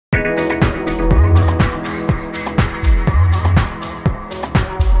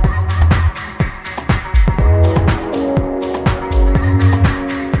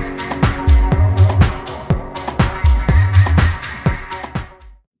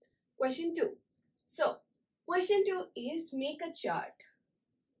question 2. So, question 2 is make a chart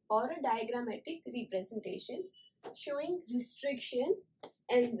or a diagrammatic representation showing restriction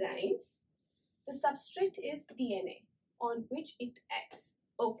enzyme. The substrate is DNA on which it acts.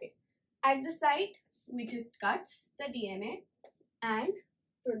 Okay. At the site which it cuts the DNA and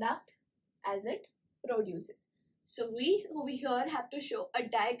product as it produces. So we over here have to show a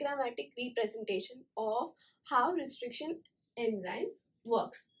diagrammatic representation of how restriction enzyme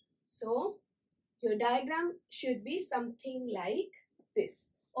works. So your diagram should be something like this.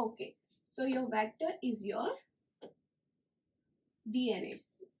 Okay. So your vector is your DNA.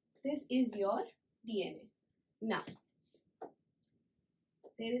 This is your DNA. Now,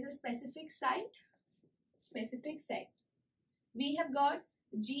 there is a specific site. We have got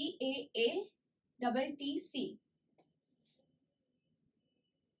GAATTC.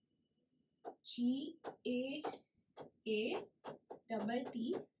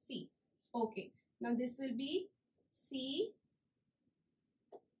 GAATTC. Okay. Now this will be CTTAA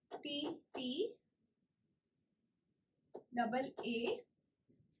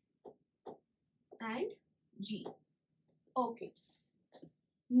and G. Okay.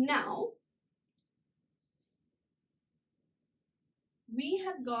 Now we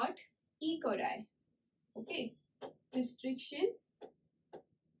have got E. coli. Okay. Restriction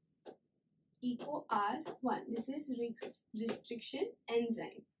EcoR1. This is restriction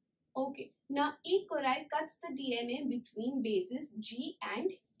enzyme. Okay. Now E. coli cuts the DNA between bases G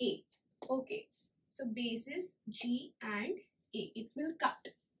and A. Okay. So bases G and A. It will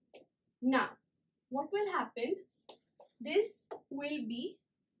cut. Now, what will happen? This will be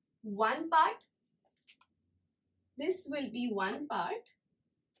one part. This will be one part.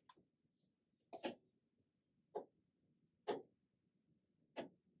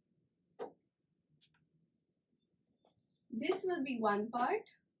 This will be one part.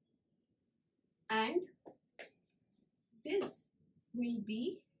 And this will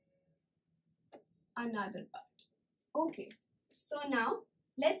be another part. Okay. So now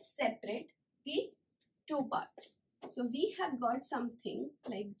let's separate the two parts. So we have got something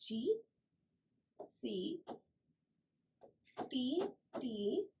like G, C, T,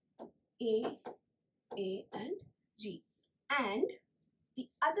 T, A, and G. And the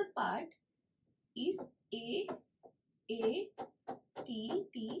other part is A, T,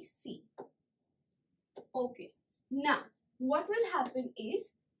 T, C. Okay. Now, what will happen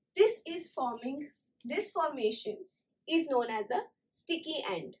is this formation is known as a sticky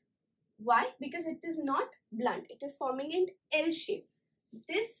end. Why? Because it is not blunt. It is forming an L shape. So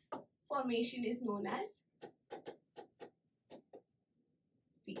this formation is known as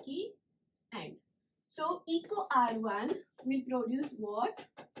sticky end. So EcoR1 will produce what?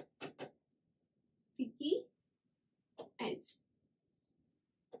 Sticky ends.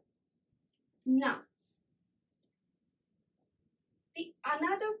 Now, the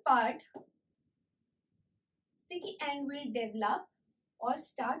another part, sticky end will develop or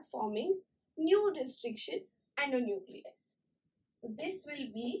start forming new restriction endonuclease. So this will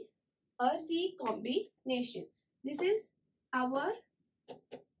be a recombination. This is our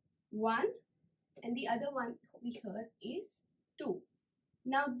 1 and the other one over here is 2.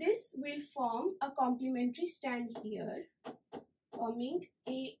 Now this will form a complementary strand here, forming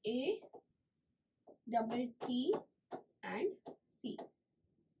AA, double T and C.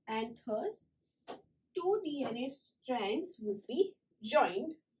 And thus 2 DNA strands would be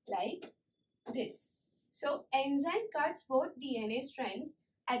joined like this. So enzyme cuts both DNA strands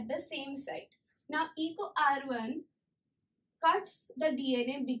at the same site. Now EcoR1 cuts the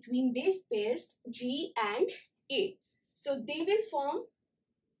DNA between base pairs G and A. So they will form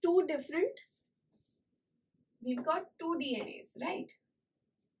two different, we've got 2 DNAs, right?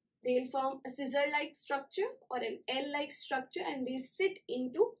 They'll form a scissor-like structure or an L-like structure and they'll sit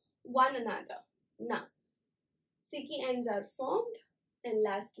into one another. Now, sticky ends are formed and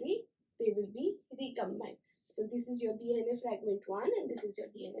lastly, they will be recombined. So this is your DNA fragment 1 and this is your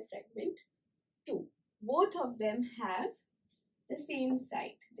DNA fragment 2. Both of them have the same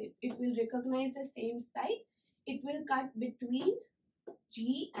site. It will recognize the same site. It will cut between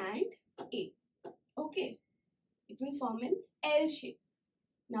G and A. Okay. It will form an L shape.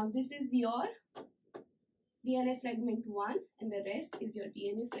 Now this is your DNA fragment 1 and the rest is your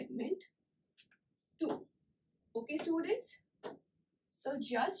DNA fragment 2. Okay, students? So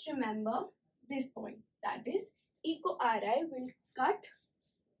just remember this point, that is EcoRI will cut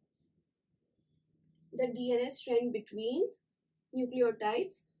the DNA strand between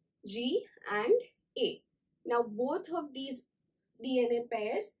nucleotides G and A. Now both of these DNA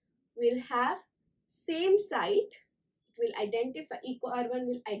pairs will have same site. It will identify, eco R1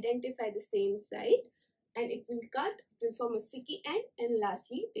 will identify the same site and it will cut, it will form a sticky end, and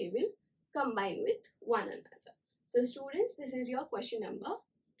lastly they will combine with one another. So students, this is your question number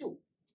 2.